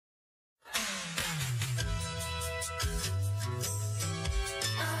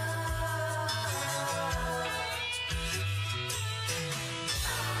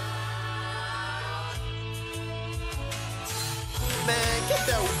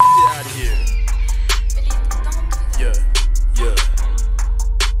Yeah, yeah.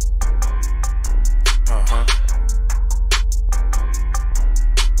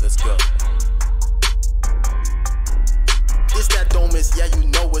 Let's go. It's that Domus, yeah, you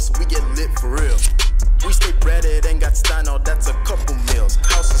know us, we get lit for real. We stay breaded and got Stein, oh, that's a couple meals.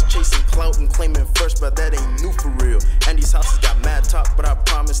 Houses chasing clout and claiming first, but that ain't new for real. And these houses got mad talk, but I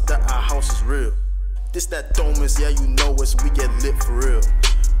promise that our house is real. This that Domus, yeah, you know us, we get lit for real.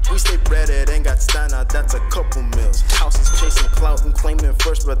 We stay breaded and got Stein, oh, that's a couple meals. Houses chasing clout and claiming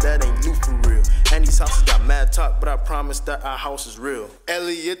first, but that ain't new for real. And these houses got mad talk, but I promise that our house is real.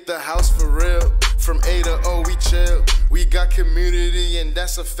 Eliot, the house for real. From A to O, we chill. We got community, and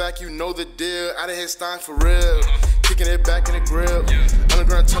that's a fact, you know the deal. Out of here, Stein for real. Kicking it back in the grill.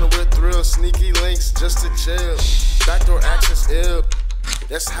 Underground tunnel with a thrill. Sneaky links just to chill. Backdoor access ill.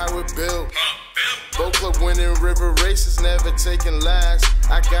 That's how it built. Boat club winning river races, never taking last.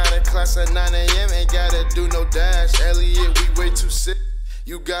 I got a class at 9 AM, ain't gotta do no dash. Eliot, we way too sick.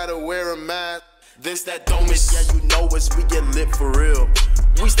 You gotta wear a mask. This that Domus, yeah, you know us, we get lit for real.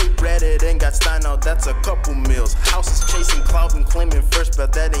 We stay breaded and got Stein, oh, that's a couple meals. Houses chasing clout and claiming first,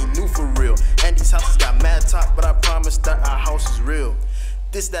 but that ain't new for real. And these houses got mad talk, but I promise that our house is real.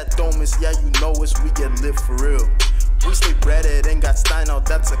 This that Domus, yeah, you know us, we get lit for real. We stay breaded and got Stein, oh,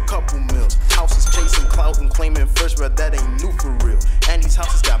 that's a couple meals. Houses chasing clout and claiming first, but that ain't new for real. And these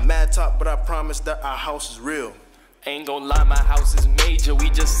houses got mad talk, but I promise that our house is real. Ain't gon' lie, my house is major, we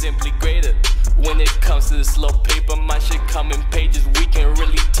just simply greater. When it comes to the slow paper, my shit come in pages. We can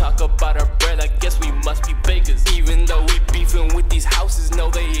really talk about our bread, I guess we must be bakers. Even though we beefing with these houses,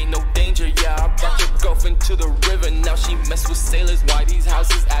 no, they ain't no danger. Yeah, I brought your girlfriend to the river, now she mess with sailors. Why these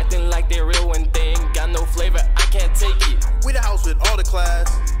houses acting like they're real when they ain't got no flavor? I can't take it. We the house with all the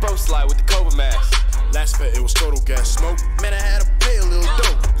class. Bro slide with the Cobra mask. Last fit, it was total gas smoke. Man, I had to pay a little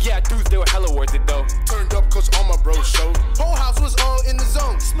dope. Yeah, dudes, they were hella worth it though. Turned up cause all my bros showed. Whole house was all in the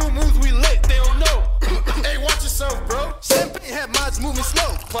zone. Smooth moves, we lit, they don't know. Hey, watch yourself, bro. Champagne had mods moving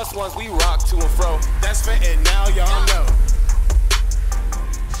slow. Plus ones, we rock to and fro. That's fit, and now y'all know.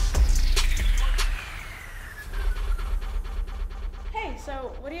 Hey,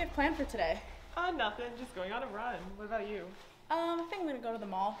 so what do you have planned for today? Nothing, just going on a run. What about you? I think I'm gonna go to the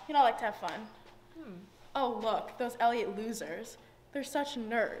mall. You know, I like to have fun. Oh, look, those Eliot losers. They're such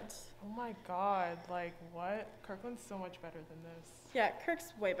nerds. Oh my god, like what? Kirkland's so much better than this. Yeah,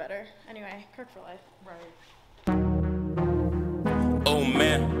 Kirk's way better. Anyway, Kirk for life. Right. Oh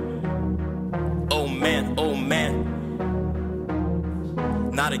man. Oh man, oh man.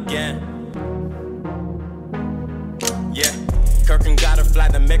 Not again. Yeah. Kirkland got a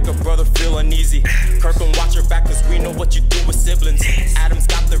flag to make a brother feel uneasy. Kirkland watch your back cause we know what you do with siblings. Adam's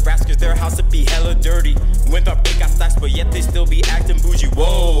got the rats cause their house would be hella dirty. With our big got stacks but yet they still be acting bougie.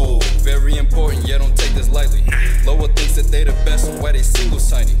 Whoa, very important, yeah, don't take this lightly. Lower thinks that they the best, so why they single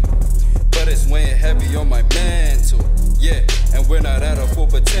signing? But it's weighing heavy on my mantle. Yeah, and we're not at our full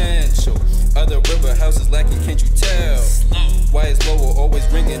potential. Other river houses lacking, can't you tell? Why is lower always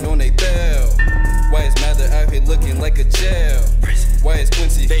ringing on a bell? Why is Mather out here looking like a jail? Why is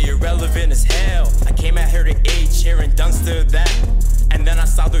Quincy? They irrelevant as hell. I came at her to H here and Dunster that. And then I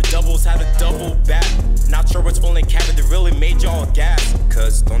saw their doubles had a double back. Not sure what's only cabin that really made y'all gas.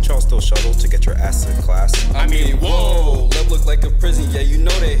 Cause don't y'all still shuttle to get your ass to class? I mean, whoa, love look like a prison, yeah, you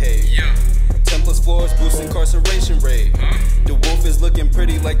know they hate. Yeah. 10 plus floors boost incarceration rate. The wolf is looking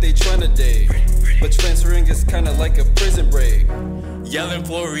pretty like they tryna date. But transferring is kinda like a prison break. Yelling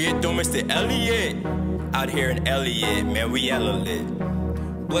Florian, Domus to Eliot. Out here in Eliot, man, we hella lit.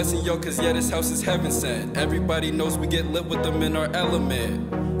 Blessing yo, cause yeah, this house is heaven sent. Everybody knows we get lit with them in our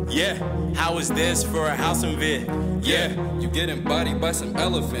element. Yeah, how is this for a house in vid? Yeah, you get embodied by some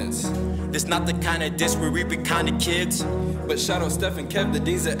elephants. This not the kind of diss where we be kinda kids. But shout out Steph and Kev, the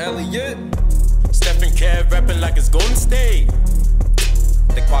deans at Eliot. Steph and Kev rapping like it's Golden State.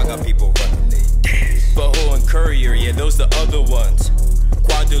 The quad got people running late. But Ho and Courier, yeah, those the other ones.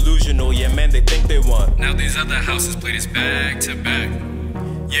 Quad delusional, yeah, man, they think they won. Now these other houses play this back to back.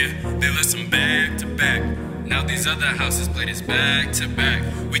 Yeah, they listen back to back. Now these other houses play this back to back.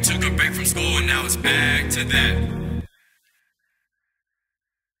 We took a break from school and now it's back to that.